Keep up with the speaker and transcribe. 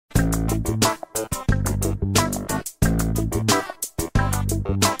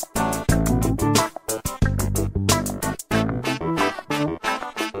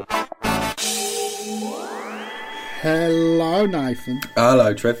Nathan.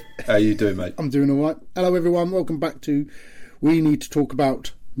 Hello, Trev. How you doing, mate? I'm doing all right. Hello, everyone. Welcome back to We Need to Talk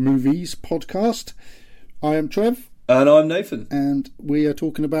About Movies podcast. I am Trev. And I'm Nathan. And we are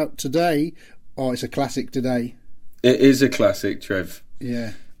talking about today. Oh, it's a classic today. It is a classic, Trev.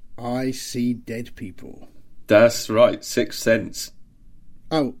 Yeah. I See Dead People. That's right. Sixth Sense.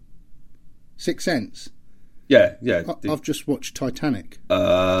 Oh, Sixth Sense? Yeah. I've just watched Titanic.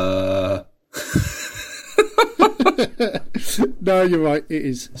 No, you're right. It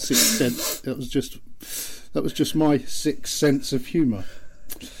is Sixth Sense. That was just my sixth sense of humour.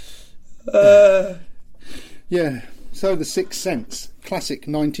 Yeah. So the Sixth Sense, classic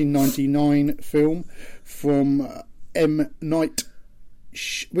 1999 film from M.Night.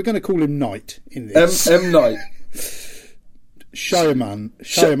 We're going to call him Night in this. M.Night. Shyamalan.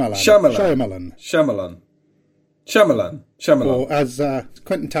 Or as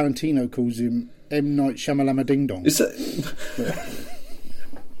Quentin Tarantino calls him, M. Night Shyamalan Ding Dong.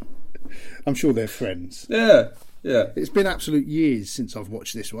 I'm sure they're friends. Yeah. It's been absolute years since I've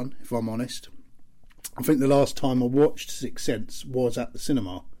watched this one, if I'm honest. I think the last time I watched Sixth Sense was at the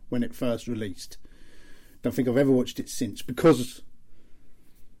cinema when it first released. Don't think I've ever watched it since, because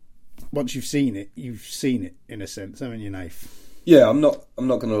once you've seen it in a sense, haven't you, Nath? Yeah, I'm not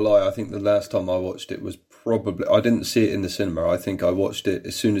going to lie. I think the last time I watched it was probably... I didn't see it in the cinema. I think I watched it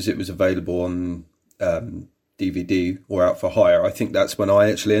as soon as it was available on DVD or out for hire. I think that's when I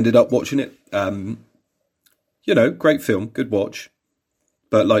actually ended up watching it. Great film, good watch.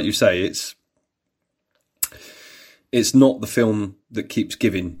 But like you say, it's not the film that keeps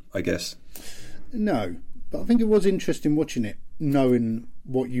giving, I guess. No, but I think it was interesting watching it, knowing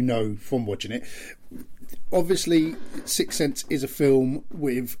what you know from watching it. Obviously, Sixth Sense is a film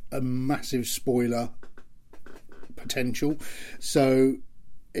with a massive spoiler potential, so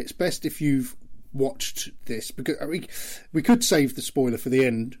it's best if you've watched this, because we could save the spoiler for the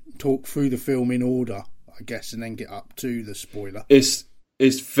end, talk through the film in order, I guess, and then get up to the spoiler. It's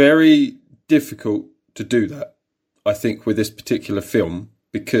very difficult to do that, I think, with this particular film,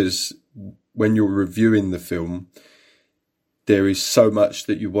 because when you're reviewing the film, there is so much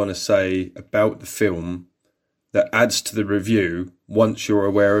that you want to say about the film that adds to the review once you're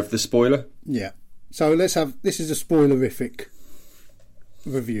aware of the spoiler. Yeah. So this is a spoilerific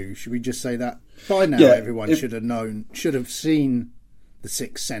review. Should we just say that? By now, everyone should have seen The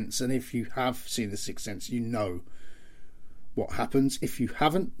Sixth Sense. And if you have seen The Sixth Sense, you know what happens. If you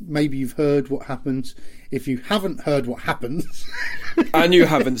haven't, maybe you've heard what happens. If you haven't heard what happens... and you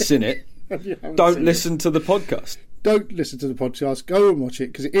haven't seen it, don't listen to the podcast. Don't listen to the podcast. Go and watch it,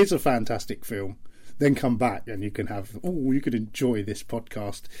 because it is a fantastic film. Then come back and you can enjoy this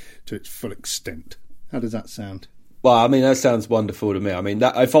podcast to its full extent. How does that sound? Well, I mean, that sounds wonderful to me. I mean,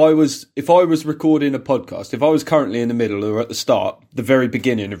 that if I was recording a podcast, if I was currently in the middle or at the start, the very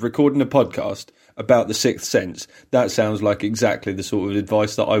beginning of recording a podcast about The Sixth Sense, that sounds like exactly the sort of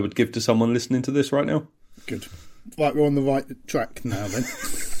advice that I would give to someone listening to this right now. Good. Right, we're on the right track now then.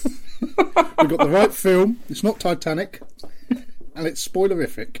 We've got the right film. It's not Titanic. And it's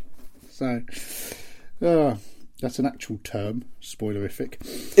spoilerific. So... that's an actual term, spoilerific.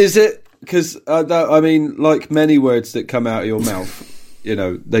 Is it? Because, like many words that come out of your mouth,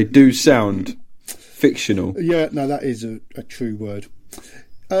 they do sound fictional. Yeah, no, that is a true word.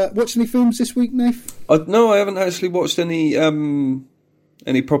 Watched any films this week, Nath? No, I haven't actually watched any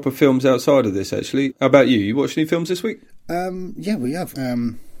proper films outside of this, actually. How about you? You watched any films this week? Yeah, we have.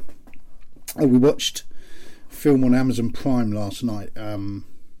 We watched a film on Amazon Prime last night.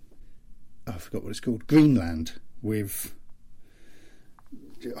 I forgot what it's called. Greenland with...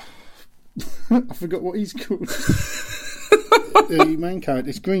 I forgot what he's called. The main character.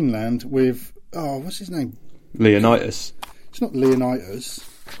 It's Greenland with... Oh, what's his name? Leonidas. It's not Leonidas.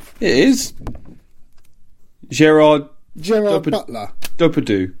 It is. Gerard Butler.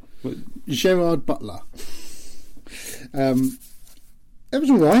 Dopadoo. Gerard Butler. It was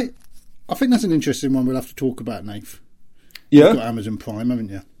all right. I think that's an interesting one we'll have to talk about, Nath. Yeah. You've got Amazon Prime, haven't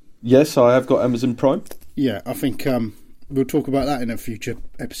you? Yes, I have got Amazon Prime. Yeah, I think we'll talk about that in a future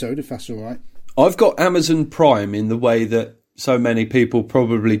episode, if that's all right. I've got Amazon Prime in the way that so many people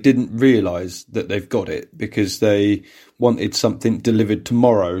probably didn't realise that they've got it, because they wanted something delivered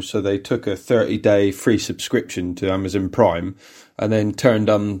tomorrow, so they took a 30-day free subscription to Amazon Prime and then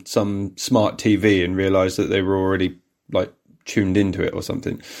turned on some smart TV and realised that they were already tuned into it or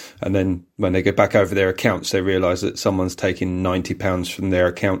something, and then when they get back over their accounts they realise that someone's taking £90 from their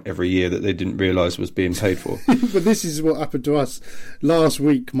account every year that they didn't realise was being paid for. But this is what happened to us last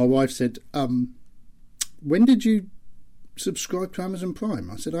week. My wife said, when did you subscribe to Amazon Prime?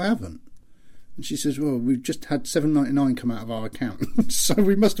 I said, I haven't. And she says, well, we've just had $7.99 come out of our account. So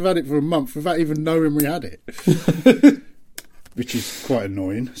we must have had it for a month without even knowing we had it. Which is quite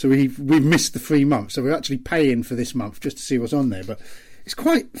annoying. So we've missed the 3 months. So we're actually paying for this month just to see what's on there. But it's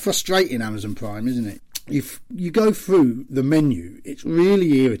quite frustrating, Amazon Prime, isn't it? If you go through the menu, it's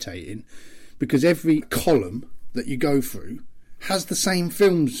really irritating because every column that you go through has the same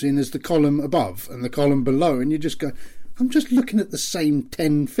films in as the column above and the column below. And you just go, I'm just looking at the same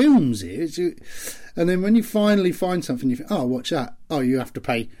 10 films here. And then when you finally find something, you think, oh, what's that? Oh, you have to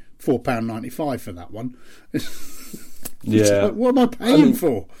pay £4.95 for that one. Yeah. Like, what am I paying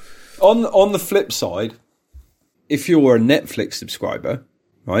for? On the flip side, if you're a Netflix subscriber,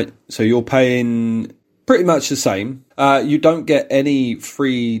 right, so you're paying pretty much the same. You don't get any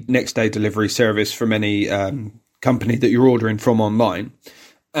free next day delivery service from any company that you're ordering from online.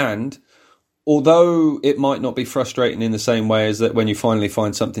 And although it might not be frustrating in the same way as that when you finally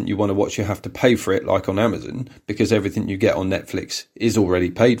find something you want to watch, you have to pay for it, like on Amazon, because everything you get on Netflix is already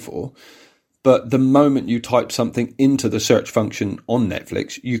paid for. But the moment you type something into the search function on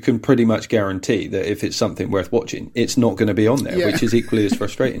Netflix, you can pretty much guarantee that if it's something worth watching, it's not going to be on there, which is equally as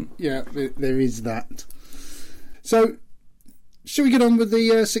frustrating. Yeah, there is that. So, shall we get on with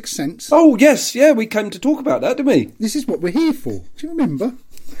the Sixth Sense? Oh, yes. Yeah, we came to talk about that, didn't we? This is what we're here for. Do you remember?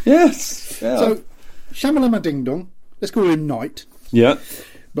 Yes. Yeah. So, Shyamalan Ding Dong. Let's call him Night. Yeah.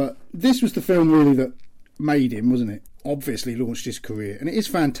 But this was the film really that made him, wasn't it? Obviously launched his career. And it is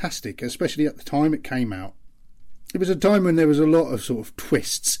fantastic, especially at the time it came out. It was a time when there was a lot of sort of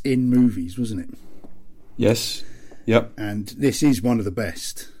twists in movies, wasn't it? Yes. Yep. And this is one of the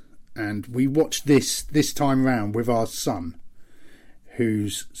best. And we watched this time round with our son,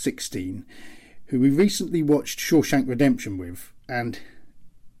 who's 16, who we recently watched Shawshank Redemption with, and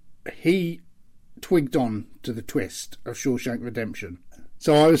he twigged on to the twist of Shawshank Redemption.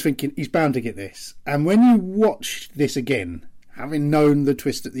 So I was thinking, he's bound to get this. And when you watch this again, having known the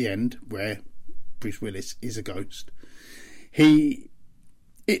twist at the end, where Bruce Willis is a ghost,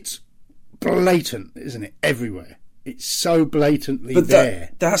 it's blatant, isn't it? Everywhere. It's so blatantly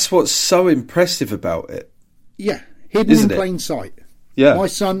there. That's what's so impressive about it. Yeah, hidden in plain sight. Yeah. My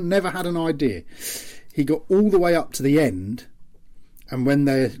son never had an idea. He got all the way up to the end, and when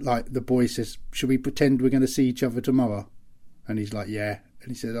they're like, the boy says, "Should we pretend we're going to see each other tomorrow?" And he's like, "Yeah." And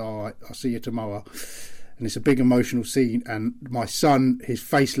he said, "All right, I'll see you tomorrow." And it's a big emotional scene, and my son, his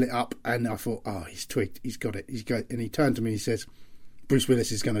face lit up, and I thought, oh, he's twigged, he's got it, and he turned to me and he says, Bruce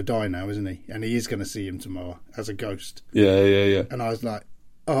Willis is going to die now, isn't he? And he is going to see him tomorrow as a ghost. Yeah. And I was like,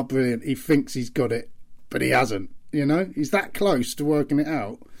 oh, brilliant. He thinks he's got it, but he hasn't. You know, he's that close to working it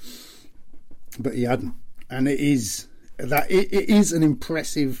out, but he hadn't. And it is an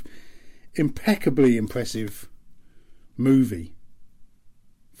impeccably impressive movie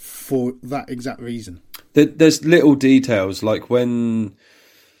for that exact reason. There's little details, like when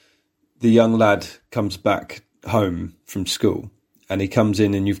the young lad comes back home from school and he comes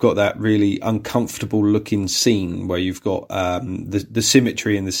in and you've got that really uncomfortable looking scene where you've got the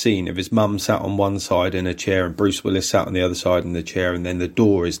symmetry in the scene of his mum sat on one side in a chair and Bruce Willis sat on the other side in the chair, and then the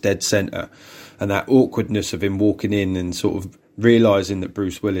door is dead centre, and that awkwardness of him walking in and sort of realising that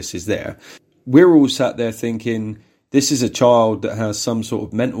Bruce Willis is there. We're all sat there thinking, this is a child that has some sort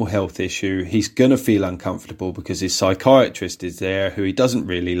of mental health issue. He's going to feel uncomfortable because his psychiatrist is there, who he doesn't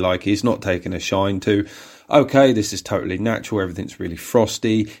really like. He's not taking a shine to. Okay, this is totally natural. Everything's really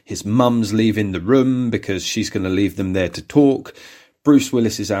frosty. His mum's leaving the room because she's going to leave them there to talk. Bruce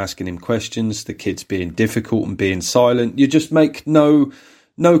Willis is asking him questions. The kid's being difficult and being silent. You just make no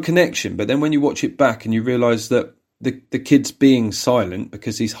connection. But then when you watch it back and you realise that the kid's being silent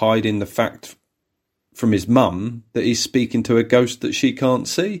because he's hiding the fact from his mum that he's speaking to a ghost that she can't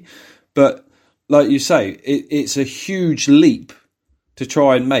see. But like you say, it's a huge leap to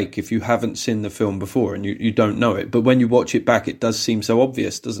try and make if you haven't seen the film before and you don't know it. But when you watch it back, it does seem so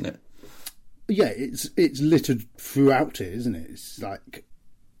obvious, doesn't it? Yeah, it's littered throughout it, isn't it? It's like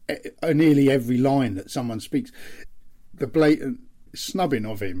nearly every line that someone speaks. The blatant snubbing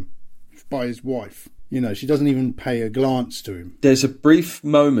of him by his wife. You know, she doesn't even pay a glance to him. There's a brief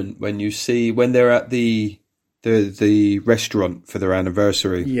moment when you see when they're at the restaurant for their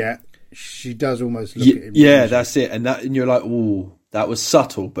anniversary. Yeah, she does almost look at him. Yeah, that's it. And you're like, ooh, that was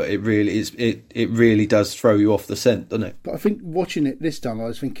subtle, but it really is. It really does throw you off the scent, doesn't it? But I think watching it this time, I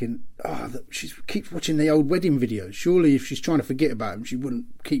was thinking, she keeps watching the old wedding videos. Surely, if she's trying to forget about him, she wouldn't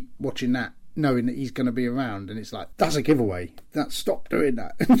keep watching that, knowing that he's going to be around. And it's like, that's a giveaway. Stop doing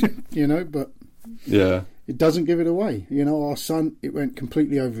that, you know. But yeah, it doesn't give it away. You know, our son, it went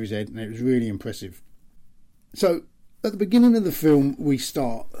completely over his head, and it was really impressive. So at the beginning of the film, we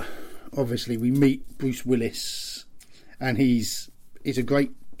start obviously we meet Bruce Willis, and he's a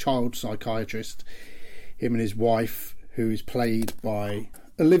great child psychiatrist. Him and his wife, who is played by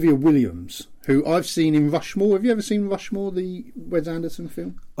Olivia Williams, who I've seen in Rushmore. Have you ever seen Rushmore, the Wes Anderson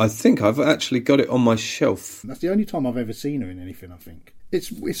film? I think I've actually got it on my shelf. That's the only time I've ever seen her in anything, I think.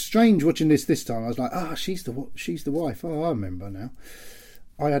 It's strange watching this time. I was like, she's the wife. Oh, I remember now.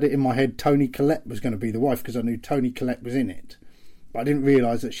 I had it in my head Toni Collette was going to be the wife because I knew Toni Collette was in it. But I didn't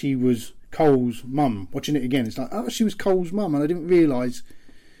realise that she was Cole's mum. Watching it again, it's like, she was Cole's mum, and I didn't realise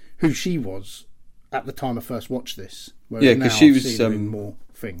who she was at the time I first watched this. Yeah, because she was in more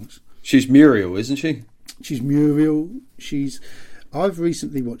things. She's Muriel, isn't she? She's Muriel. I've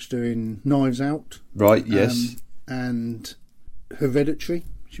recently watched her in Knives Out. Right. Yes. And Hereditary.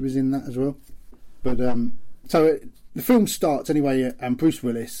 She was in that as well. But so the film starts anyway, and Bruce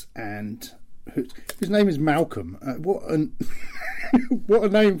Willis and his name is Malcolm. What a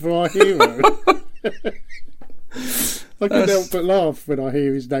name for our hero! I couldn't help but laugh when I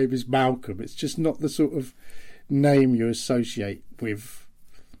hear his name is Malcolm. It's just not the sort of name you associate with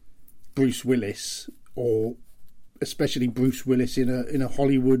Bruce Willis, or especially Bruce Willis in a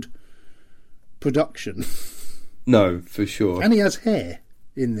Hollywood production. No, for sure. And he has hair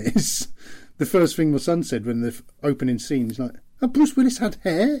in this. The first thing my son said when the opening scene is like, Bruce Willis had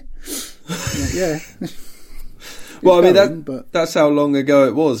hair? Like, yeah. Well, I mean, that's how long ago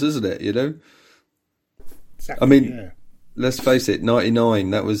it was, isn't it, you know? Exactly, I mean, let's face it, 99,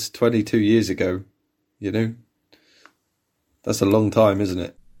 that was 22 years ago, you know? That's a long time, isn't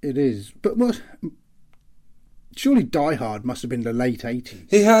it? It is. But surely Die Hard must have been the late 80s.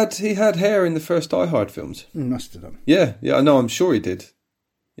 He had hair in the first Die Hard films. He must have done. Yeah, I know, I'm sure he did.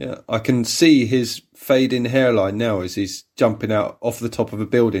 Yeah, I can see his fading hairline now as he's jumping out off the top of a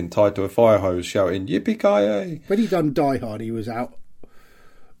building tied to a fire hose shouting, "Yippee-ki-yay!" When he done Die Hard, he was out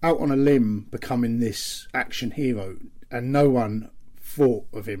on a limb becoming this action hero, and no one thought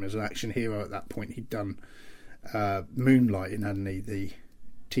of him as an action hero at that point. He'd done Moonlighting, hadn't he, the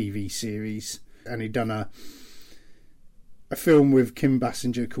TV series, and he'd done a film with Kim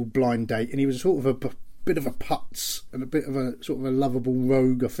Basinger called Blind Date, and he was sort of a bit of a putz and a bit of a sort of a lovable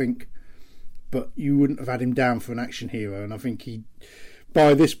rogue, I think, but you wouldn't have had him down for an action hero. And I think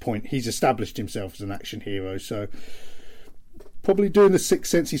by this point he's established himself as an action hero, so probably doing The Sixth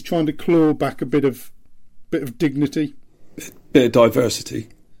Sense he's trying to claw back a bit of dignity, bit of diversity,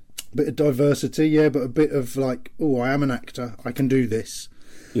 yeah, but a bit of like, I am an actor, I can do this.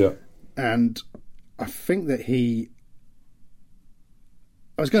 Yeah. And I think that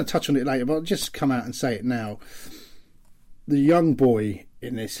I was going to touch on it later, but I'll just come out and say it now. The young boy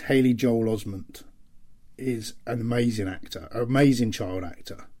in this, Haley Joel Osment, is an amazing actor, an amazing child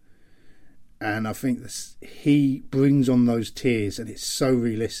actor. And I think he brings on those tears, and it's so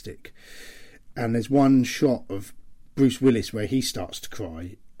realistic. And there's one shot of Bruce Willis where he starts to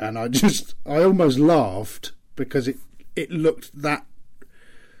cry, and I almost laughed because it looked that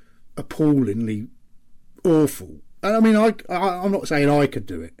appallingly awful. And I mean, I'm not saying I could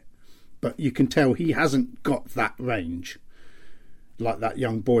do it, but you can tell he hasn't got that range like that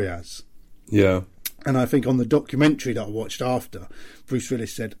young boy has. Yeah. And I think on the documentary that I watched after, Bruce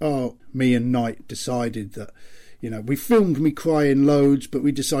Willis said, me and Night decided that, we filmed me crying loads, but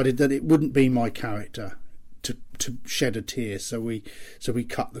we decided that it wouldn't be my character to shed a tear, so we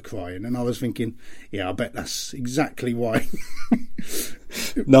cut the crying. And I was thinking, yeah, I bet that's exactly why.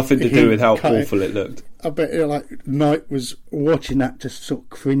 Nothing to do with how awful it looked. I bet Night was watching that, just sort of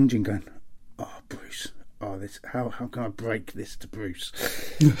cringing, going, Bruce, how can I break this to Bruce?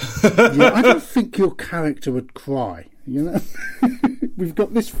 Yeah, I don't think your character would cry, We've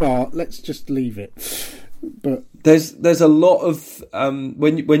got this far, let's just leave it. But there's a lot of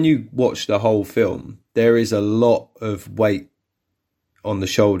when you watch the whole film, there is a lot of weight on the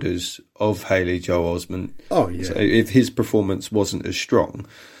shoulders of Haley Joel Osment. Oh yeah. So if his performance wasn't as strong,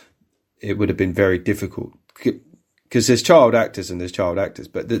 it would have been very difficult. Because there's child actors and there's child actors,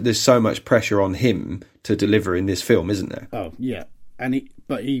 but there's so much pressure on him to deliver in this film, isn't there? Oh yeah, and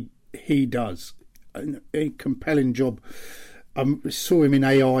he does a compelling job. I saw him in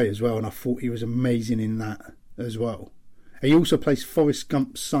AI as well, and I thought he was amazing in that as well. He also plays Forrest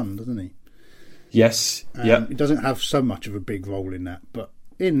Gump's son, doesn't he? Yes. Yeah. He doesn't have so much of a big role in that, but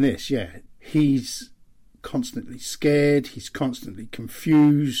in this, yeah, he's constantly scared. He's constantly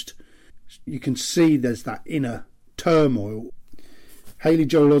confused. You can see there's that inner turmoil. Haley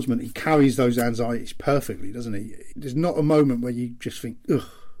Joel Osment, he carries those anxieties perfectly, doesn't he? There's not a moment where you just think, ugh,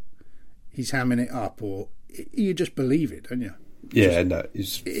 he's hamming it up, or you just believe it, don't you? Yeah, no,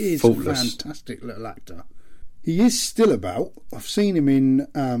 he's faultless. A fantastic little actor. He is still about. I've seen him in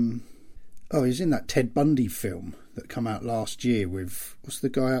Oh, he's in that Ted Bundy film that come out last year with, what's the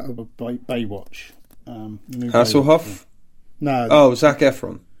guy out of Baywatch? The new Hasselhoff? No. Oh, Zac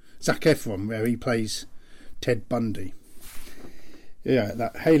Efron. Zac Efron, where he plays Ted Bundy. Yeah,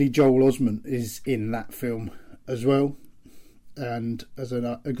 that Haley Joel Osment is in that film as well. And as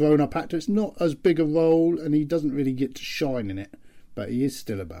a grown-up actor, it's not as big a role, and he doesn't really get to shine in it, but he is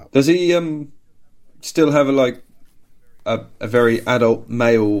still about. Does he still have a very adult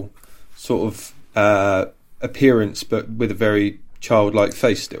male sort of appearance, but with a very childlike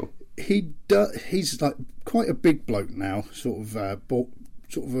face still? He does. He's like quite a big bloke now, sort of a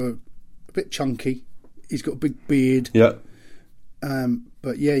bit chunky. He's got a big beard. Yeah.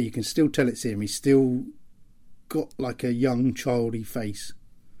 But yeah, you can still tell it's him. He's still got like a young, childy face.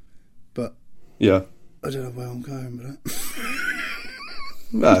 But yeah, I don't know where I'm going with that.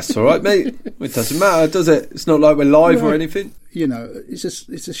 That's all right, mate. It doesn't matter, does it? It's not like we're live or anything. You know, it's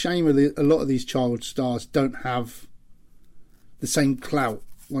a shame a lot of these child stars don't have the same clout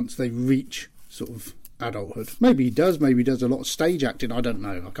once they reach sort of adulthood. Maybe he does. Maybe he does a lot of stage acting. I don't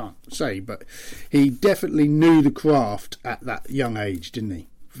know. I can't say. But he definitely knew the craft at that young age, didn't he?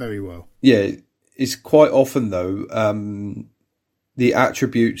 Very well. Yeah, it's quite often, though, the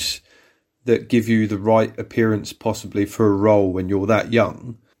attributes that give you the right appearance possibly for a role when you're that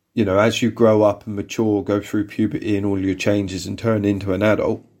young. You know, as you grow up and mature, go through puberty and all your changes and turn into an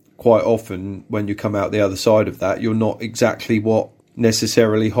adult, quite often when you come out the other side of that, you're not exactly what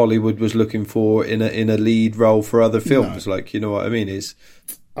necessarily Hollywood was looking for in a lead role for other films. No. Like, you know what I mean?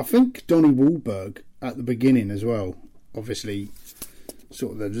 I think Donnie Wahlberg at the beginning as well, obviously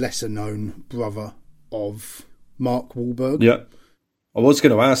sort of the lesser known brother of Mark Wahlberg. Yeah. I was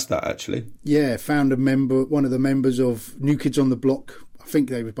going to ask that, actually. Yeah, found one of the members of New Kids on the Block. I think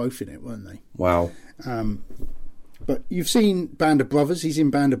they were both in it, weren't they? Wow. But you've seen Band of Brothers. He's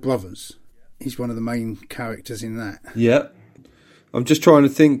in Band of Brothers. He's one of the main characters in that. Yeah. I'm just trying to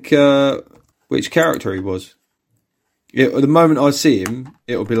think which character he was. At the moment I see him,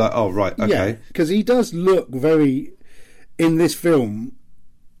 it'll be like, oh, right, okay. Yeah, because he does look very, in this film,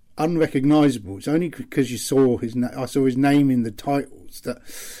 unrecognisable. It's only because I saw his name in the titles that,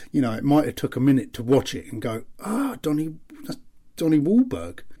 you know, it might have took a minute to watch it and go, Donnie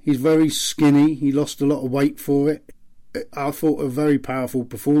Wahlberg. He's very skinny. He lost a lot of weight for it. I thought a very powerful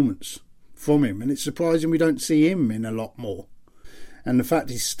performance from him, and it's surprising we don't see him in a lot more. And the fact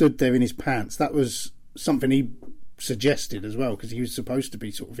he stood there in his pants, that was something he suggested as well, because he was supposed to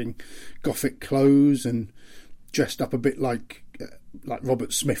be sort of in gothic clothes and dressed up a bit like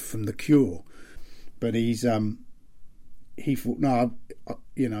Robert Smith from The Cure. But he thought, no,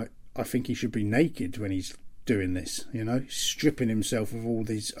 I think he should be naked when he's doing this, you know, stripping himself of all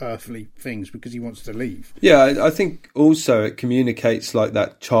these earthly things because he wants to leave. Yeah, I think also it communicates like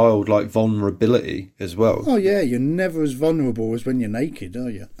that childlike vulnerability as well. Oh yeah, you're never as vulnerable as when you're naked, are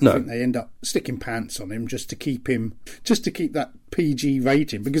you? I think they end up sticking pants on him just to keep that PG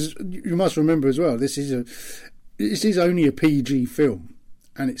rating, because you must remember as well, this is only a PG film,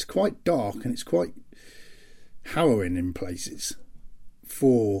 and it's quite dark and it's quite harrowing in places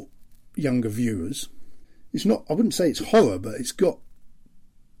for younger viewers. It's not, I wouldn't say it's horror, but it's got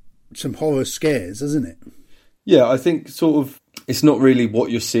some horror scares, hasn't it? Yeah, I think sort of it's not really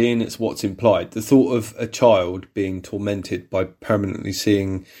what you're seeing, it's what's implied. The thought of a child being tormented by permanently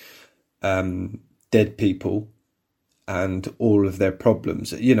seeing dead people and all of their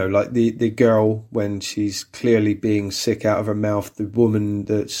problems. You know, like the girl when she's clearly being sick out of her mouth, the woman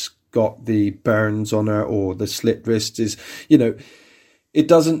that's got the burns on her or the slit wrist is, you know, it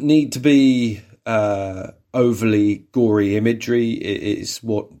doesn't need to be overly gory imagery. It is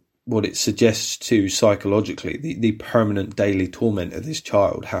what it suggests to psychologically, the permanent daily torment of this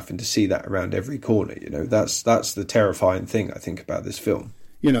child having to see that around every corner. You know, that's the terrifying thing I think about this film.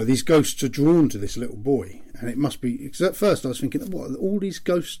 You know, these ghosts are drawn to this little boy, and it must be, because at first I was thinking, what, all these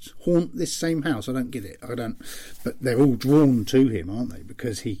ghosts haunt this same house? I don't get it. But they're all drawn to him, aren't they?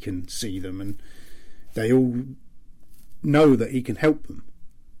 Because he can see them, and they all know that he can help them.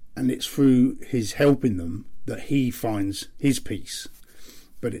 And it's through his helping them that he finds his peace.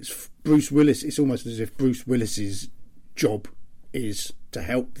 But it's Bruce Willis. It's almost as if Bruce Willis's job is to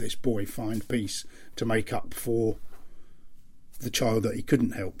help this boy find peace, to make up for the child that he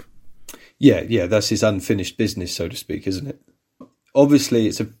couldn't help. Yeah, that's his unfinished business, so to speak, isn't it? Obviously,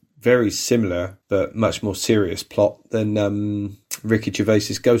 it's a very similar but much more serious plot than Ricky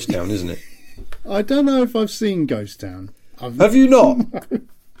Gervais's Ghost Town, isn't it? I don't know if I've seen Ghost Town. Have you not?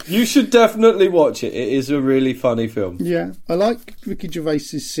 You should definitely watch it. It is a really funny film. Yeah, I like Ricky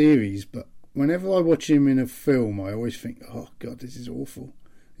Gervais's series, but whenever I watch him in a film, I always think, oh God, this is awful.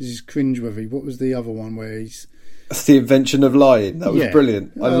 is cringeworthy. What was the other one where he's... That's The Invention of Lying. That was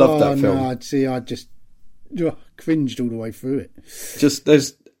brilliant. I loved that film. No, I just cringed all the way through it. Just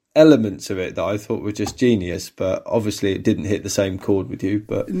there's elements of it that I thought were just genius, but obviously it didn't hit the same chord with you.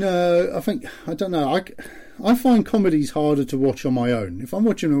 But no, I don't know. I find comedies harder to watch on my own. If I'm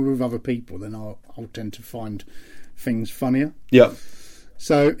watching them with other people, then I'll tend to find things funnier. Yeah.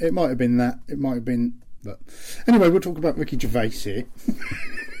 So it might have been that. It might have been. But anyway, we'll talk about Ricky Gervais here.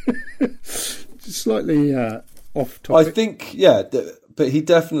 Slightly off topic. I think, but he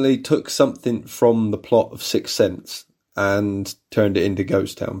definitely took something from the plot of Sixth Sense and turned it into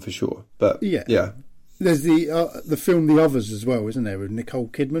Ghost Town for sure. But yeah. There's the film The Others as well, isn't there, with Nicole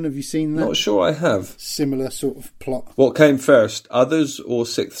Kidman? Have you seen that? Not sure I have. Similar sort of plot. What came first, Others or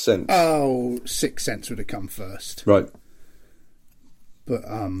Sixth Sense? Oh, Sixth Sense would have come first. Right. But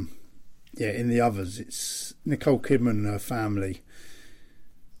in The Others, it's Nicole Kidman and her family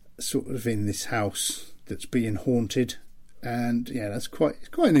sort of in this house that's being haunted, and that's quite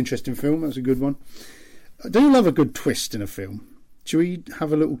an interesting film. That's a good one. I do love a good twist in a film. Should we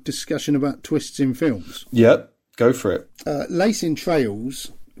have a little discussion about twists in films? Yep, go for it. Lacing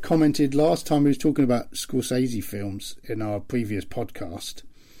Trails commented last time we was talking about Scorsese films in our previous podcast,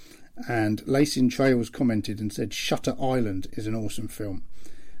 and Lacing Trails commented and said Shutter Island is an awesome film.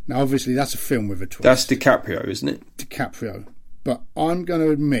 Now obviously that's a film with a twist. That's DiCaprio, isn't it? DiCaprio. But I'm going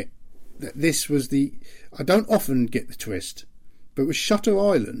to admit that this was I don't often get the twist, but with Shutter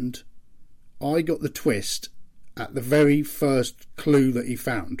Island, I got the twist at the very first clue that he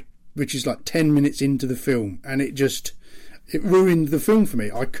found, which is like 10 minutes into the film, and it ruined the film for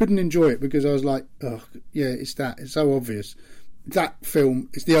me. I couldn't enjoy it because I was like, oh, yeah, it's so obvious. That film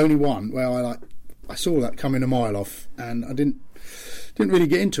is the only one where I saw that coming a mile off, and I didn't really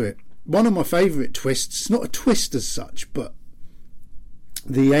get into it. One of my favourite twists, not a twist as such, but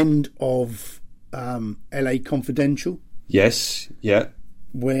the end of LA Confidential. Yes, yeah.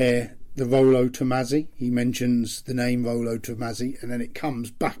 Where the Rollo Tomasi, he mentions the name Rollo Tomasi, and then it comes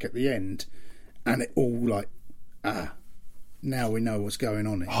back at the end, and it all now we know what's going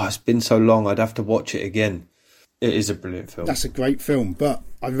on here. Oh, it's been so long, I'd have to watch it again. It is a brilliant film. That's a great film, but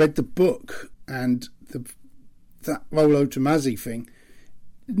I read the book, and that Rollo Tomasi thing,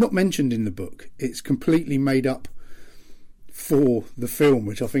 not mentioned in the book. It's completely made up for the film,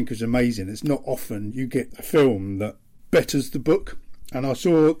 which I think is amazing. It's not often you get a film that betters the book. And I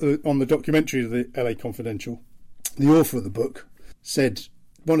saw on the documentary of the LA Confidential, the author of the book said,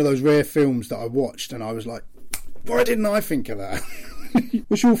 one of those rare films that I watched, and I was like, why didn't I think of that?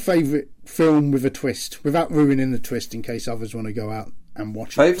 What's your favourite film with a twist, without ruining the twist in case others want to go out and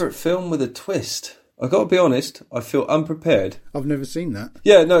watch it? Favourite film with a twist? I've got to be honest, I feel unprepared. I've never seen that.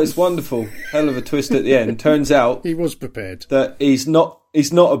 Yeah, no, it's wonderful. Hell of a twist at the end. Turns out he was prepared. That he's not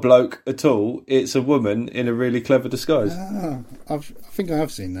a bloke at all. It's a woman in a really clever disguise. I think I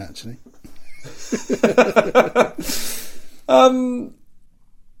have seen that, actually.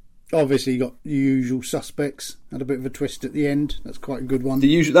 Obviously, you got The Usual Suspects. Had a bit of a twist at the end. That's quite a good one.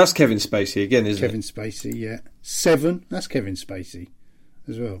 That's Kevin Spacey again, isn't Kevin it? Kevin Spacey, yeah. Seven, that's Kevin Spacey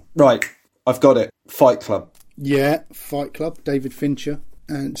as well. Right, I've got it. Fight Club. Yeah, Fight Club, David Fincher.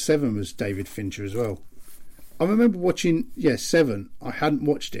 And Seven was David Fincher as well. I remember watching, Seven. I hadn't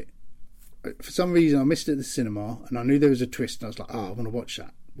watched it. For some reason, I missed it at the cinema, and I knew there was a twist, and I was like, I want to watch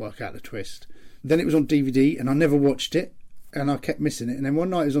that, work out the twist. Then it was on DVD, and I never watched it, and I kept missing it. And then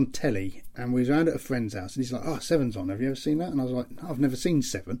one night it was on telly, and we was around at a friend's house, and he's like, Seven's on, have you ever seen that? And I was like, no, I've never seen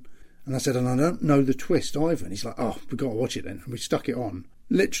Seven. And I said, and I don't know the twist either. And he's like, we've got to watch it then. And we stuck it on.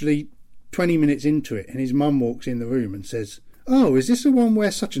 Literally 20 minutes into it, and his mum walks in the room and says, is this the one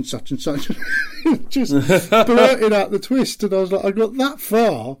where such and such and such? Just blurted out the twist, and I was like, I got that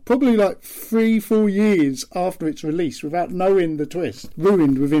far, probably like 3-4 years after its release, without knowing the twist.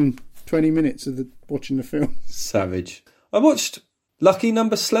 Ruined within 20 minutes of watching the film. Savage. I watched Lucky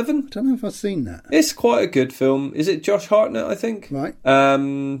Number 11. I don't know if I've seen that. It's quite a good film. Is it Josh Hartnett, I think? Right.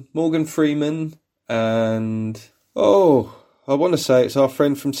 Morgan Freeman, and I want to say it's our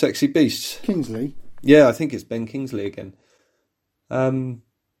friend from Sexy Beasts. Kingsley. Yeah, I think it's Ben Kingsley again.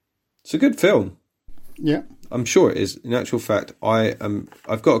 It's a good film. Yeah. I'm sure it is. In actual fact,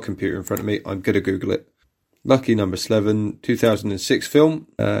 I've got a computer in front of me. I'm going to Google it. Lucky Number 11, 2006 film.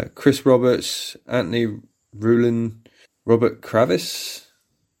 Chris Roberts, Anthony Rulin, Robert Kravis,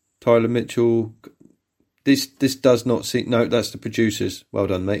 Tyler Mitchell. This does not seem... No, that's the producers. Well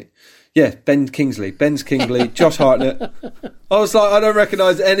done, mate. Yeah, Ben's Kingsley, Josh Hartnett. I was like, I don't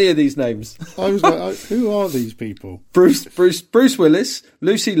recognise any of these names. I was like, who are these people? Bruce Willis,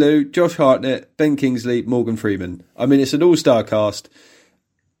 Lucy Liu, Josh Hartnett, Ben Kingsley, Morgan Freeman. I mean, it's an all-star cast.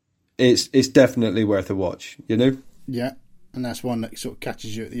 it's definitely worth a watch, you know? Yeah, and that's one that sort of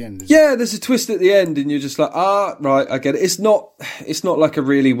catches you at the end, Yeah, there's a twist at the end, and you're just like, right, I get it. It's not like a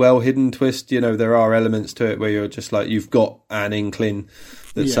really well hidden twist. You know, there are elements to it where you're just like, you've got an inkling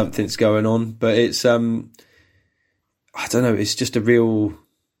that something's going on, but it's I don't know. It's just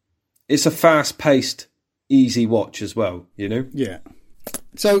it's a fast paced, easy watch as well. You know. Yeah.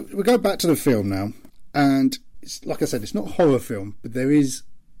 So we go back to the film now, and it's, like I said, it's not a horror film, but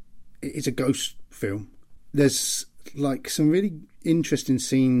it's a ghost film. There's like some really interesting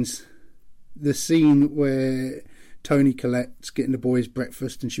scenes. The scene where Toni Collette's getting the boys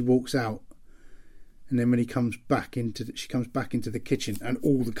breakfast and she walks out, and then when she comes back into the kitchen and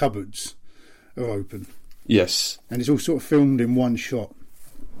all the cupboards are open. Yes. And it's all sort of filmed in one shot.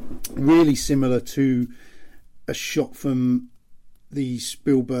 Really similar to a shot from the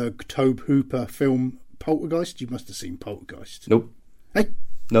Spielberg Tobe Hooper film Poltergeist. You must have seen Poltergeist. Nope. Hey?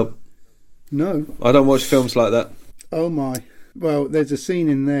 Nope. No. I don't watch films like that. Oh my. Well, there's a scene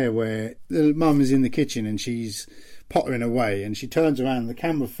in there where the mum is in the kitchen and she's pottering away, and she turns around and the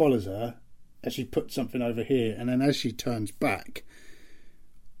camera follows her as she puts something over here, and then as she turns back,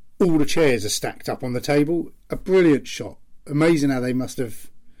 all the chairs are stacked up on the table. A brilliant shot. Amazing how they must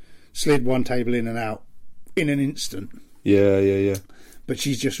have slid one table in and out in an instant. Yeah. But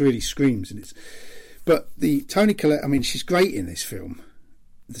she just really screams, and but the Toni Collette, I mean, she's great in this film.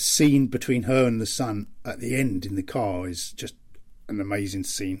 The scene between her and the son at the end in the car is just an amazing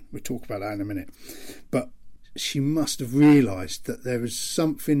scene. We'll talk about that in a minute. But she must have realised that there was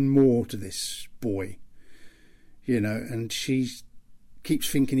something more to this boy, you know, and she keeps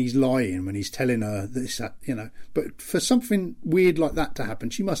thinking he's lying when he's telling her this, you know. But for something weird like that to happen,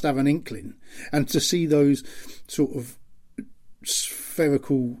 she must have an inkling. And to see those sort of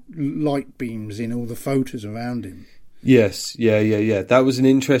spherical light beams in all the photos around him. Yes, yeah. That was an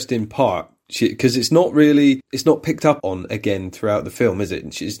interesting part, because it's not picked up on again throughout the film, is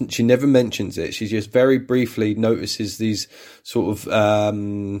it? She never mentions it. She just very briefly notices these sort of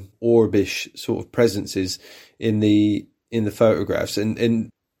orbish sort of presences in the photographs,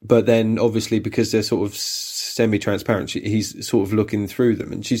 but then obviously because they're sort of semi-transparent, he's sort of looking through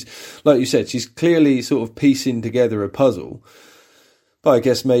them, and she's, like you said, she's clearly sort of piecing together a puzzle. But I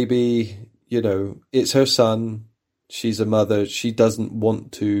guess maybe, you know, it's her son. She's a mother. She doesn't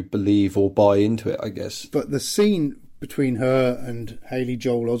want to believe or buy into it, I guess. But the scene between her and Haley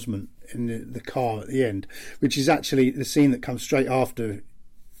Joel Osment in the car at the end, which is actually the scene that comes straight after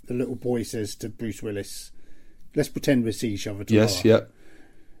the little boy says to Bruce Willis, "Let's pretend we see each other tomorrow." Yes, yeah.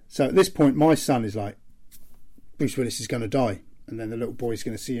 So at this point, my son is like, Bruce Willis is going to die, and then the little boy's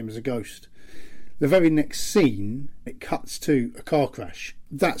going to see him as a ghost. The very next scene, it cuts to a car crash.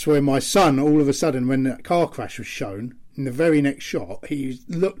 That's where my son, all of a sudden, when that car crash was shown, in the very next shot, he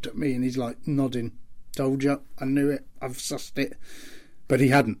looked at me and he's like nodding. "Told you, I knew it, I've sussed it." But he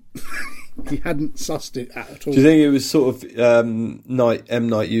hadn't. He hadn't sussed it at all. Do you think it was sort of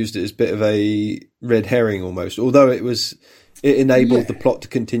M.Night used it as a bit of a red herring almost? Although it enabled the plot to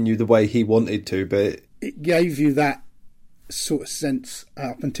continue the way he wanted to, but it gave you that sort of sense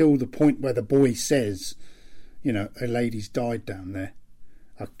up until the point where the boy says, you know, "A lady's died down there.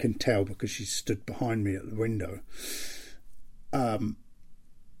 I can tell because she stood behind me at the window."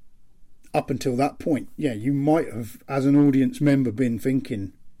 Up until that point, yeah, you might have, as an audience member, been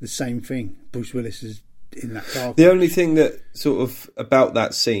thinking the same thing. Bruce Willis is in that car. The only thing that sort of about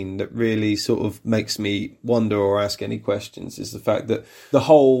that scene that really sort of makes me wonder or ask any questions is the fact that the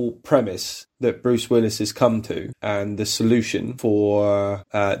whole premise that Bruce Willis has come to and the solution for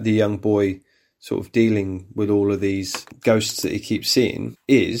the young boy sort of dealing with all of these ghosts that he keeps seeing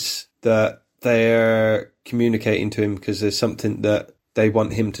is that they're communicating to him because there's something that they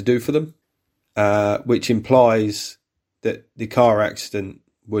want him to do for them, which implies that the car accident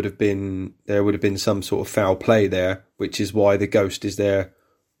would have been some sort of foul play there, which is why the ghost is there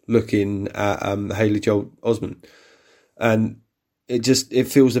looking at Haley Joel Osment. And it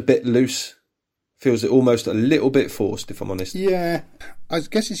feels a bit loose, feels almost a little bit forced, if I'm honest. Yeah, I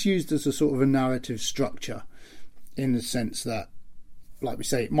guess it's used as a sort of a narrative structure in the sense that, like we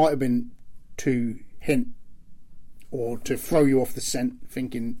say, it might have been to hint or to throw you off the scent,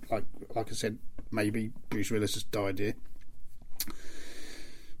 thinking, like I said, maybe Bruce Willis has died here.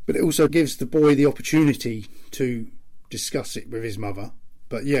 But it also gives the boy the opportunity to discuss it with his mother.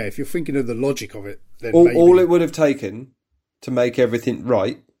 But yeah, if you're thinking of the logic of it, then all it would have taken to make everything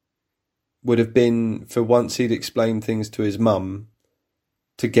right would have been for once he'd explained things to his mum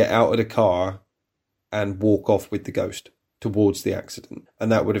to get out of the car and walk off with the ghost towards the accident.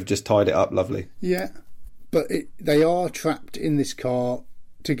 And that would have just tied it up lovely. Yeah, but they are trapped in this car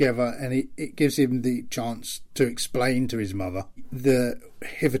together, and it gives him the chance to explain to his mother the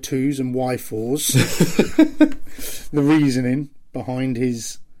hithertos and why-fors, the reasoning behind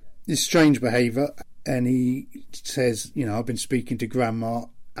his strange behaviour. And he says, I've been speaking to Grandma,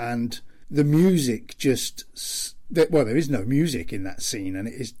 and the music there is no music in that scene, and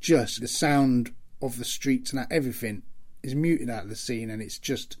it is just the sound of the streets and everything is muted out of the scene, and it's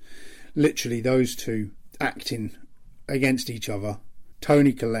just literally those two acting against each other.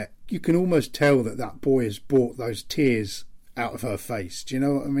 Toni Collette, you can almost tell that boy has brought those tears out of her face. Do you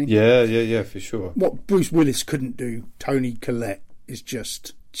know what I mean? Yeah, for sure. What Bruce Willis couldn't do, Toni Collette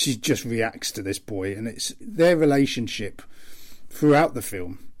she just reacts to this boy, and it's their relationship throughout the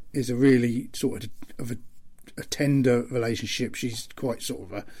film is a really sort of a tender relationship. She's quite sort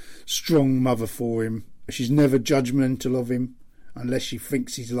of a strong mother for him. She's never judgmental of him unless she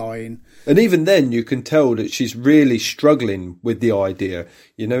thinks he's lying. And even then you can tell that she's really struggling with the idea,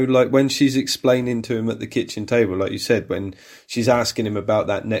 like when she's explaining to him at the kitchen table, like you said, when she's asking him about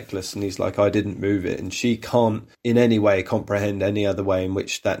that necklace and he's like, I didn't move it, and she can't in any way comprehend any other way in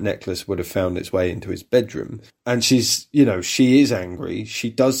which that necklace would have found its way into his bedroom. And she's, she is angry. She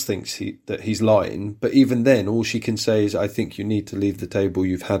does think that he's lying, but even then all she can say is, I think you need to leave the table,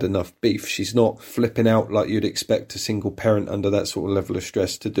 you've had enough beef. She's not flipping out like you'd expect a single parent under that sort of level of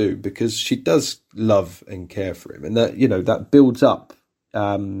stress to do, because she does love and care for him, and that that builds up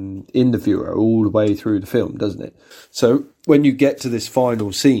in the viewer all the way through the film, doesn't it? So when you get to this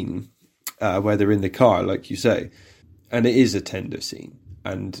final scene where they're in the car, like you say, and it is a tender scene,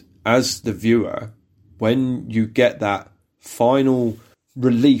 and as the viewer, when you get that final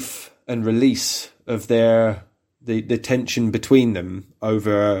relief and release of the tension between them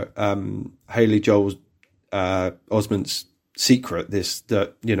over Haley Joel Osment's secret,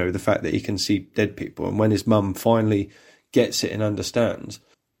 the fact that he can see dead people, and when his mum finally gets it and understands,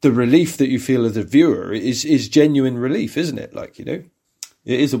 the relief that you feel as a viewer is genuine relief, isn't it?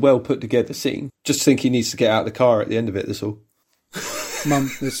 It is a well put together scene. Just think he needs to get out of the car at the end of it, that's all.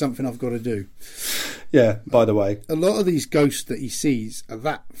 Mum, there's something I've got to do. Yeah, by the way, a lot of these ghosts that he sees are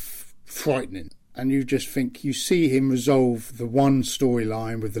that frightening, and you just think you see him resolve the one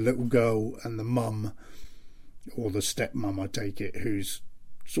storyline with the little girl and the mum, or the stepmum, I take it, who's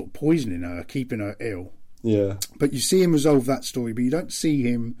sort of poisoning her, keeping her ill. Yeah. But you see him resolve that story, but you don't see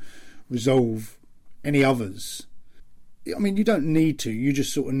him resolve any others. I mean, you don't need to, you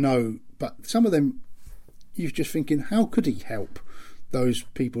just sort of know. But some of them, you're just thinking, how could he help those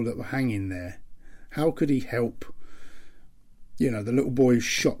people that were hanging there? How could he help, the little boy who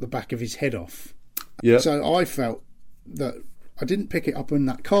shot the back of his head off? Yeah. So I felt that I didn't pick it up in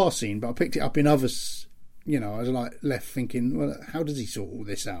that car scene, but I picked it up in others. I was left thinking, well, how does he sort all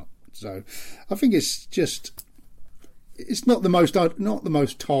this out? So I think it's not the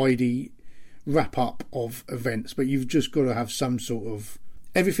most tidy wrap up of events, but you've just got to have some sort of,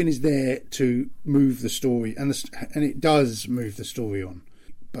 everything is there to move the story, and it does move the story on.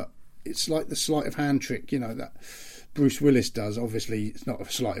 But it's like the sleight of hand trick, that Bruce Willis does. Obviously, it's not a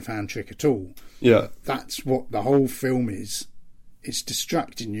sleight of hand trick at all. Yeah, that's what the whole film is. It's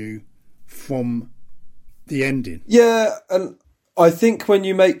distracting you from the ending. Yeah, and I think when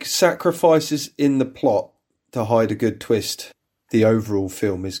you make sacrifices in the plot to hide a good twist, the overall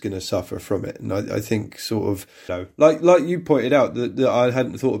film is going to suffer from it. And I think sort of, like you pointed out, that I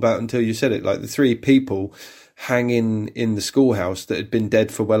hadn't thought about until you said it, like the three people hanging in the schoolhouse that had been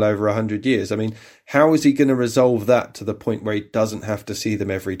dead for well over 100 years. I mean, how is he going to resolve that to the point where he doesn't have to see them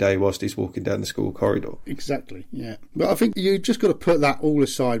every day whilst he's walking down the school corridor? Exactly, yeah. But I think you just got to put that all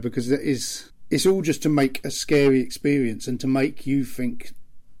aside, because it's all just to make a scary experience and to make you think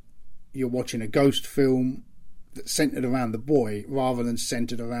you're watching a ghost film that's centred around the boy rather than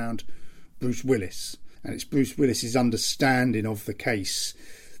centred around Bruce Willis. And it's Bruce Willis's understanding of the case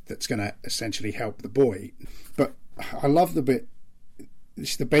that's going to essentially help the boy. But I love the bit,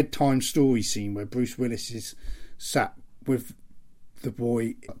 it's the bedtime story scene where Bruce Willis is sat with the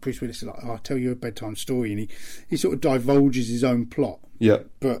boy. Bruce Willis is like, I'll tell you a bedtime story, and he sort of divulges his own plot. Yeah.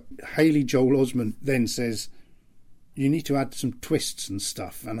 But Haley Joel Osment then says, you need to add some twists and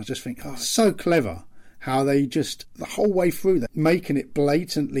stuff. And I just think, it's so clever how they just, the whole way through that, making it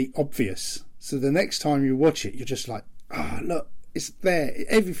blatantly obvious. So the next time you watch it, you're just like, look, it's there.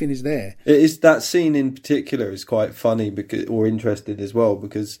 Everything is there. It is, that scene in particular is quite funny or interesting as well,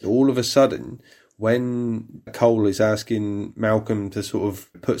 because all of a sudden, when Cole is asking Malcolm to sort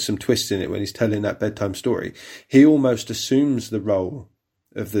of put some twist in it when he's telling that bedtime story, he almost assumes the role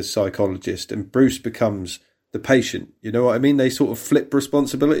of the psychologist, and Bruce becomes the patient. You know what I mean? They sort of flip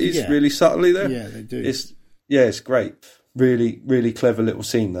responsibilities really subtly there. Yeah, they do. It's great. Really, really clever little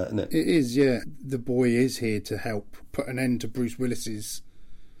scene, that, isn't it? It is, yeah. The boy is here to help put an end to Bruce Willis's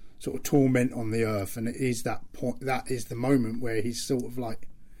sort of torment on the earth, and it is that point. That is the moment where he's sort of like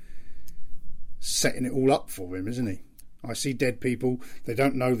setting it all up for him, isn't he? I see dead people. They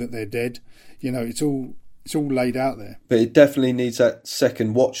don't know that they're dead. You know, it's all laid out there. But it definitely needs that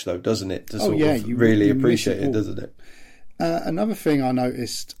second watch, though, doesn't it? To sort of really appreciate it, doesn't it? Another thing I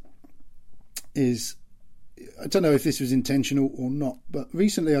noticed is, I don't know if this was intentional or not, but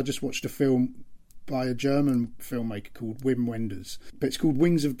recently I just watched a film by a German filmmaker called Wim Wenders, but it's called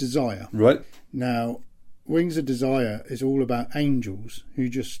Wings of Desire. Right. Now, Wings of Desire is all about angels who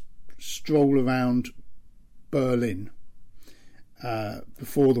just stroll around Berlin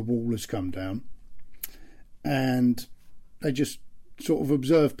before the wall has come down, and they just sort of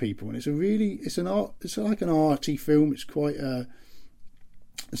observe people, and it's like an arty film. It's quite a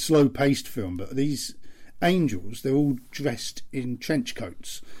slow paced film, but these angels, they're all dressed in trench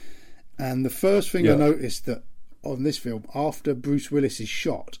coats, and the first thing I noticed that on this film, after Bruce Willis is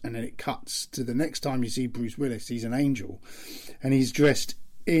shot, and then it cuts to the next time you see Bruce Willis, he's an angel, and he's dressed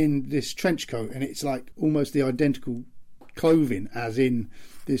in this trench coat, and it's like almost the identical clothing as in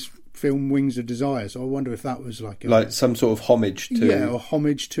this film Wings of Desire. So I wonder if that was like some sort of homage to a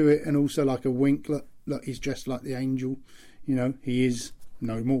homage to it, and also like a wink. Look, he's dressed like the angel. You know, he is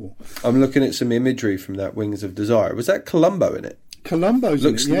no more. I'm looking at some imagery from that Wings of Desire. Was that Columbo in it? Columbo's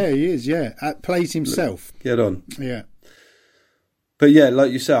in it. Yeah, he is. Yeah, plays himself. Get on. Yeah. But yeah,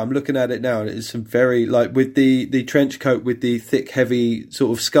 like you say, I'm looking at it now, and it's some very, like, with the trench coat with the thick, heavy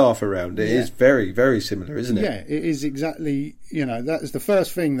sort of scarf around it, is very, very similar, isn't it? Yeah, it is exactly, you know, that is the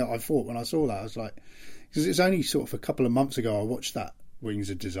first thing that I thought when I saw that. I was like, because it's only sort of a couple of months ago I watched that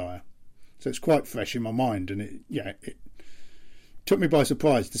Wings of Desire. So it's quite fresh in my mind, and it took me by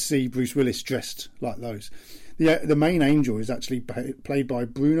surprise to see Bruce Willis dressed like those. The main angel is actually played by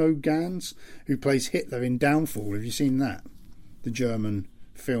Bruno Ganz, who plays Hitler in Downfall. Have you seen that? The German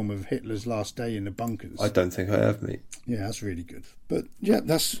film of Hitler's last day in the bunkers. I don't think I have, mate. Yeah, that's really good. But yeah,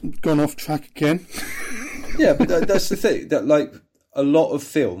 that's gone off track again. Yeah, but that's the thing, that like a lot of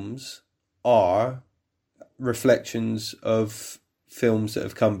films are reflections of films that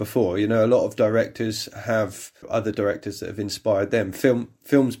have come before. You know, a lot of directors have other directors that have inspired them.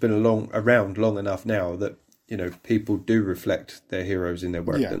 Film's been around long enough now that, you know, people do reflect their heroes in their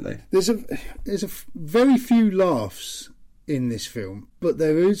work, don't they? There's a very few laughs in this film, but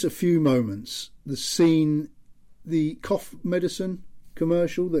there is a few moments. The scene, the cough medicine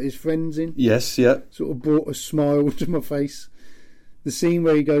commercial that his friend's in, yes, yeah, sort of brought a smile to my face. The scene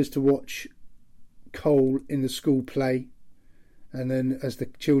where he goes to watch Cole in the school play, and then as the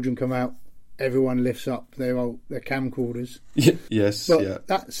children come out, everyone lifts up their camcorders. Yes, but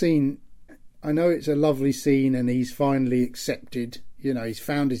that scene, I know it's a lovely scene, and he's finally accepted. You know, he's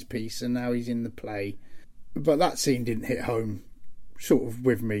found his peace, and now he's in the play. But that scene didn't hit home, sort of,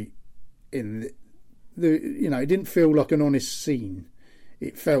 with me. In the you know, it didn't feel like an honest scene.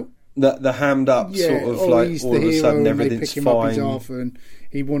 It felt the hammed up sort of like all of a sudden everything's fine. Up his Arthur, and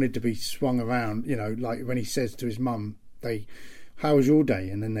he wanted to be swung around. You know, like when he says to his mum, "How was your day?"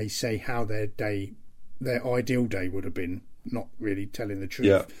 And then they say how their ideal day would have been, not really telling the truth.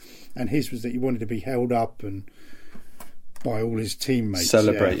 Yeah. And his was that he wanted to be held up and by all his teammates,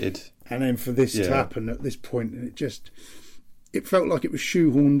 celebrated. Yeah. And then for this to happen at this point, and it felt like it was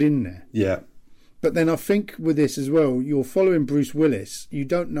shoehorned in there. Yeah. But then I think with this as well, you're following Bruce Willis. You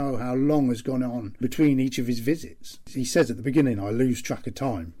don't know how long has gone on between each of his visits. He says at the beginning, "I lose track of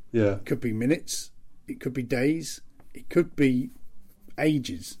time." Yeah. It could be minutes. It could be days. It could be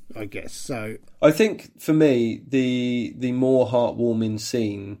ages, I guess. So I think for me, the more heartwarming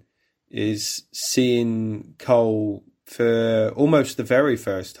scene is seeing Cole for almost the very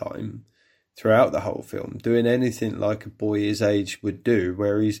first time throughout the whole film doing anything like a boy his age would do,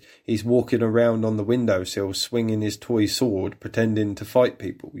 where he's walking around on the windowsill swinging his toy sword pretending to fight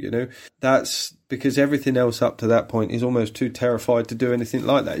people. You know, that's because everything else up to that point is almost too terrified to do anything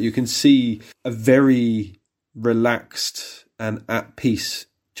like that. You can see a very relaxed and at peace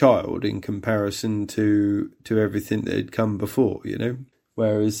child in comparison to everything that had come before, you know.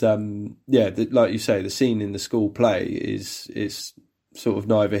 Whereas, like you say, the scene in the school play is sort of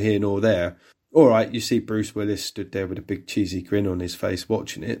neither here nor there. All right, you see Bruce Willis stood there with a big cheesy grin on his face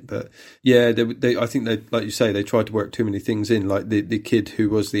watching it, but yeah, I think they, like you say, they tried to work too many things in. Like the kid who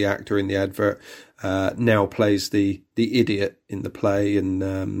was the actor in the advert now plays the idiot in the play,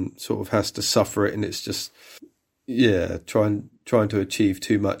 and sort of has to suffer it, and it's just trying to achieve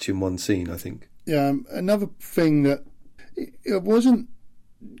too much in one scene, I think. Yeah, another thing that it wasn't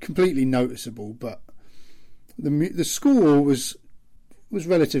completely noticeable, but The score was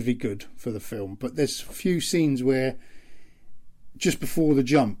relatively good for the film, but there's a few scenes where just before the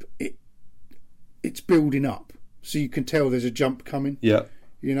jump, it's building up, so you can tell there's a jump coming. Yeah.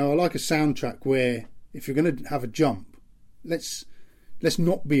 You know, I like a soundtrack where if you're going to have a jump, let's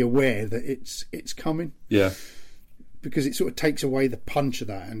not be aware that it's coming. Yeah. Because it sort of takes away the punch of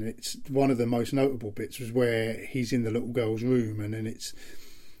that, and it's one of the most notable bits was where he's in the little girl's room, and then it's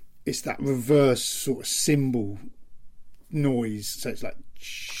that reverse sort of cymbal noise, so it's like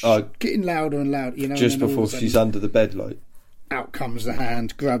getting louder and louder. You know, just before she's under the bed, like out comes the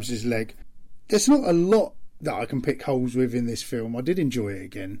hand, grabs his leg. There's not a lot that I can pick holes with in this film. I did enjoy it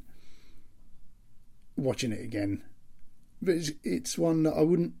again, watching it again, but it's one that I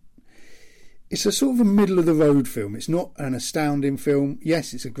wouldn't. It's a sort of a middle of the road film. It's not an astounding film.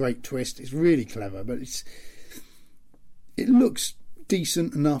 Yes, it's a great twist. It's really clever, but it looks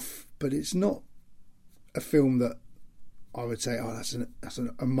decent enough. But it's not a film that I would say, oh, that's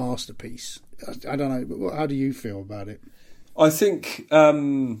a masterpiece. I don't know. But how do you feel about it? I think, I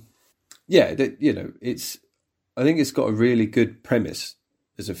think it's got a really good premise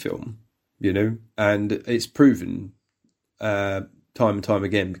as a film, you know, and it's proven time and time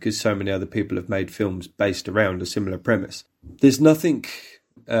again, because so many other people have made films based around a similar premise. There's nothing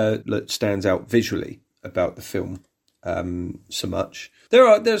that stands out visually about the film so much.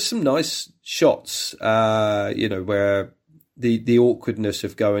 There's some nice shots, where the awkwardness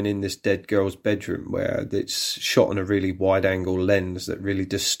of going in this dead girl's bedroom, where it's shot on a really wide angle lens that really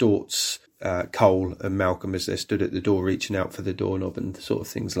distorts Cole and Malcolm as they're stood at the door reaching out for the doorknob and sort of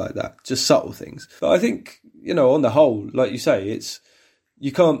things like that. Just subtle things. But I think, on the whole, like you say,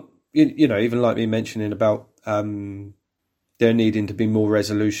 you can't, even like me mentioning about there needing to be more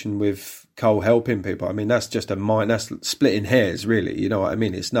resolution with Cole helping people. I mean, that's just that's splitting hairs, really. You know what I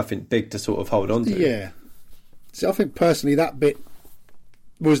mean? It's nothing big to sort of hold on to. Yeah. So I think personally that bit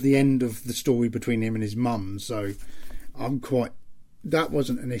was the end of the story between him and his mum. So that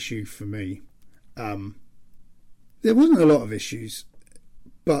wasn't an issue for me. There wasn't a lot of issues,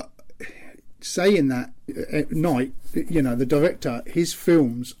 but saying that, M.Night, the director, his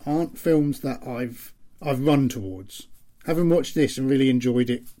films aren't films that I've run towards. Having watched this and really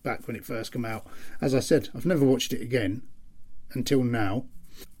enjoyed it back when it first came out, as I said, I've never watched it again until now.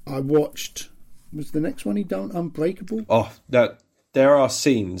 I watched, was the next one he done Unbreakable? Oh, there are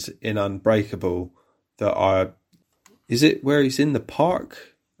scenes in Unbreakable that are. Is it where he's in the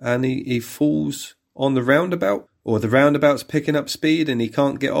park and he falls on the roundabout, or the roundabout's picking up speed and he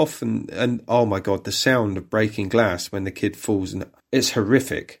can't get off, and oh my God, the sound of breaking glass when the kid falls, and it's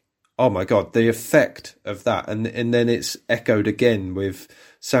horrific. Oh my God, the effect of that, and then it's echoed again with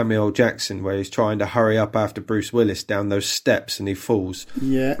Samuel Jackson, where he's trying to hurry up after Bruce Willis down those steps and he falls.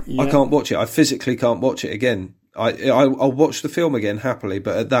 Yeah. I can't watch it. I physically can't watch it again. I'll watch the film again happily,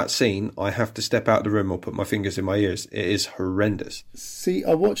 but at that scene, I have to step out of the room or put my fingers in my ears. It is horrendous. See,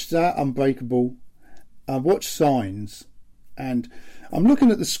 I watched that, Unbreakable. I watched Signs, and I'm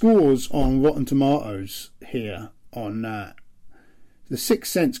looking at the scores on Rotten Tomatoes here. On The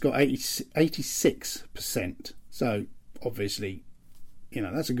Sixth Sense got 86%. So, obviously,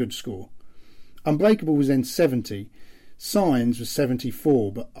 that's a good score. Unbreakable was then 70. Signs was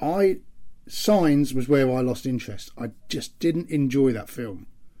 74, but Signs was where I lost interest. I just didn't enjoy that film.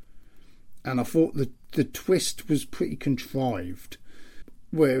 And I thought the twist was pretty contrived,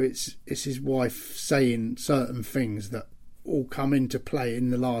 where it's his wife saying certain things that all come into play in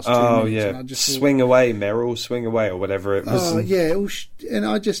the last 2 minutes. Oh, yeah. And I just swing away, Meryl, swing away, or whatever it was. Oh, yeah. And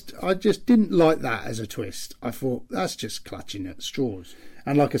I just didn't like that as a twist. I thought, that's just clutching at straws.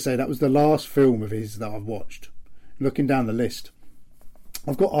 And like I say, that was the last film of his that I've watched. Looking down the list,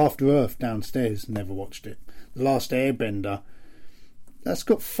 I've got After Earth downstairs, never watched it. The Last Airbender, that's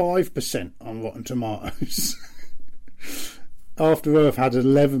got 5% on Rotten Tomatoes. After Earth had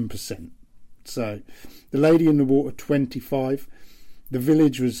 11%. So, The Lady in the Water, 25. The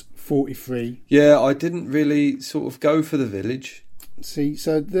Village was 43. Yeah, I didn't really sort of go for The Village. See,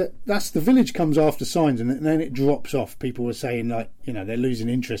 so that's The Village comes after Signs, and then it drops off. People were saying, they're losing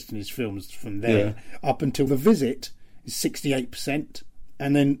interest in his films from there up until The Visit is 68%.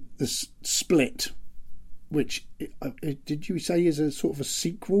 And then The Split, which, did you say is a sort of a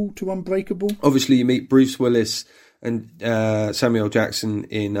sequel to Unbreakable? Obviously, you meet Bruce Willis and Samuel Jackson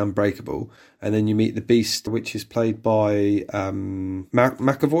in Unbreakable, and then you meet the Beast, which is played by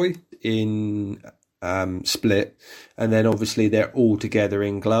McAvoy in Split, and then obviously they're all together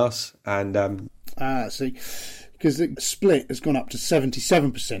in Glass. And see, because the Split has gone up to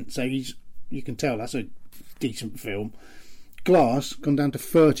 77%, so you can tell that's a decent film. Glass gone down to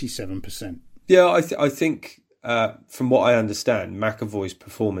 37%. Yeah, I think from what I understand, McAvoy's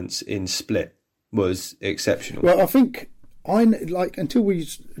performance in Split was exceptional. Well, I think until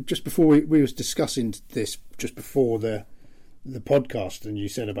just before we was discussing this just before the podcast, and you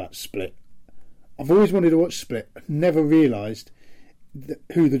said about Split. I've always wanted to watch Split. Never realised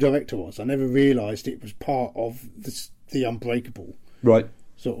who the director was. I never realised it was part of the Unbreakable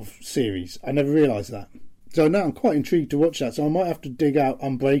sort of series. I never realised that. So now I'm quite intrigued to watch that. So I might have to dig out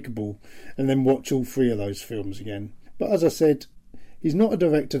Unbreakable and then watch all three of those films again. But as I said, he's not a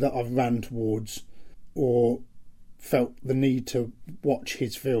director that I've ran towards or felt the need to watch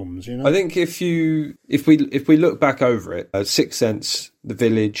his films. You know, I think if we look back over it, Sixth Sense, The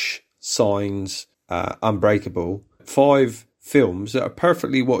Village, Signs, Unbreakable, 5 films that are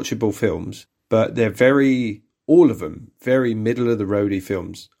perfectly watchable films, but they're all of them very middle of the roady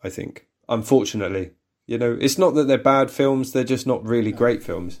films. I think, unfortunately. You know, it's not that they're bad films, they're just not really great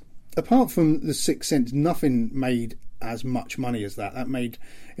films. Apart from The Sixth Sense, nothing made as much money as that. That made,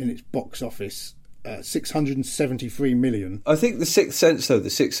 in its box office, 673 million. I think The Sixth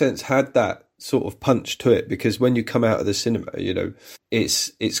Sense had that sort of punch to it, because when you come out of the cinema, you know,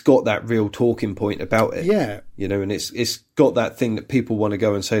 it's got that real talking point about it. Yeah. You know, and it's got that thing that people want to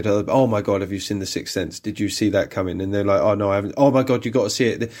go and say to other, oh my God, have you seen The Sixth Sense? Did you see that coming? And they're like, oh no, I haven't. Oh my God, you got to see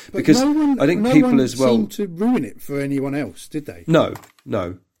it. Because I think people as well seemed to ruin it for anyone else, did they? No.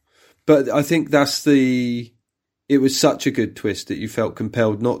 But I think it was such a good twist that you felt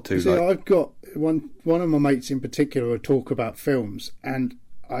compelled not to. See, I've got one of my mates in particular who talk about films, and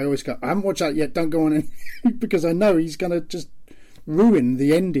I always go, I haven't watched that yet, don't go on any, because I know he's going to just ruin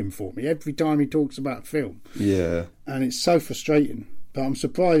the ending for me every time he talks about film. Yeah. And it's so frustrating. But I'm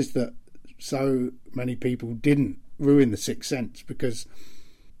surprised that so many people didn't ruin The Sixth Sense, because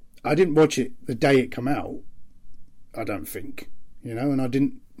I didn't watch it the day it came out, I don't think, you know, and I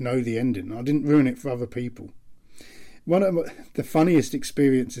didn't know the ending. I didn't ruin it for other people. One of the funniest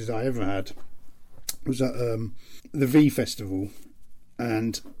experiences I ever had was at the V Festival,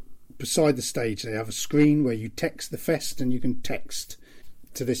 and beside the stage they have a screen where you text the fest, and you can text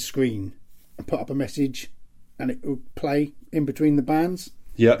to this screen and put up a message, and it will play in between the bands.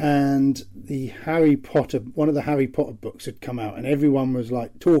 Yeah. And one of the Harry Potter books had come out, and everyone was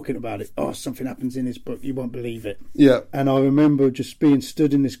like talking about it. Oh, something happens in this book, you won't believe it. Yeah. And I remember just being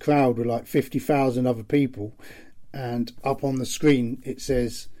stood in this crowd with like 50,000 other people, and up on the screen it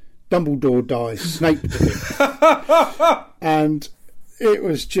says, Dumbledore dies, Snape did it. And it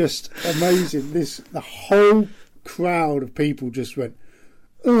was just amazing. The whole crowd of people just went,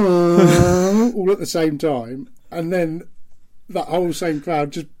 all at the same time, and then that whole same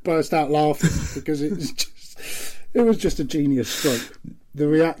crowd just burst out laughing, because it was just a genius stroke. The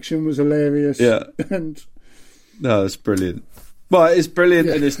reaction was hilarious. Yeah. And no, it's brilliant. Well, it's brilliant,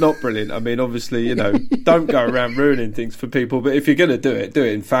 and it's not brilliant. I mean, obviously, you know, don't go around ruining things for people, but if you're going to do it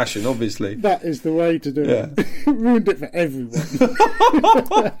in fashion, obviously. That is the way to do it. Ruined it for everyone.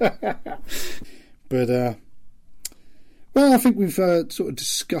 But, well, I think we've sort of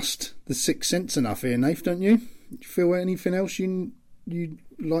discussed The Sixth Sense enough here, Nath, don't you? Do you feel anything else you'd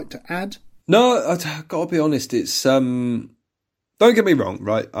like to add? No, I've got to be honest, it's... don't get me wrong,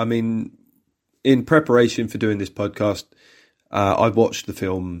 right? I mean, in preparation for doing this podcast, I watched the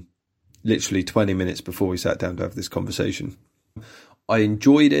film literally 20 minutes before we sat down to have this conversation. I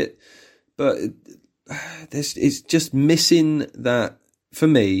enjoyed it, but it's just missing that, for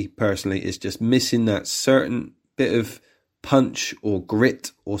me personally, it's just missing that certain bit of punch or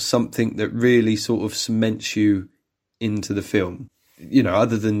grit or something that really sort of cements you into the film. You know,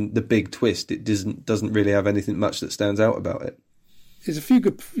 other than the big twist, it doesn't really have anything much that stands out about it. There's a few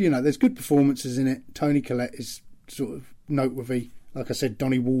good, there's good performances in it. Toni Collette is sort of noteworthy. Like I said,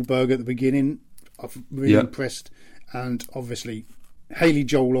 Donnie Wahlberg at the beginning, I've really impressed, and obviously Haley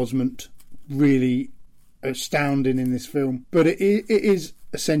Joel Osment, really astounding in this film. But it is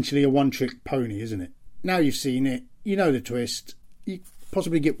essentially a one-trick pony, isn't it? Now you've seen it, you know the twist. You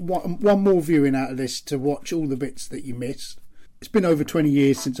possibly get one more viewing out of this to watch all the bits that you missed. It's been over 20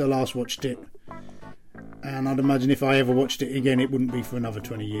 years since I last watched it, and I'd imagine if I ever watched it again, it wouldn't be for another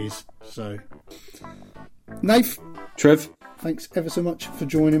 20 years. So, Nath, Trev, thanks ever so much for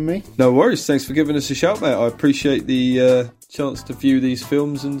joining me. No worries. Thanks for giving us a shout, mate. I appreciate the chance to view these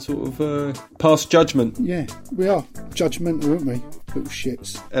films and sort of pass judgment. Yeah, we are judgmental, aren't we? Little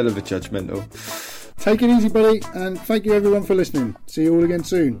shits. Hell of a judgmental. Take it easy, buddy, and thank you everyone for listening. See you all again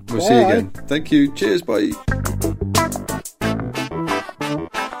soon. We'll see you again. Thank you. Cheers. Bye.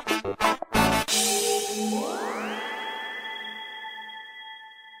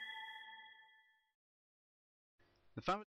 The family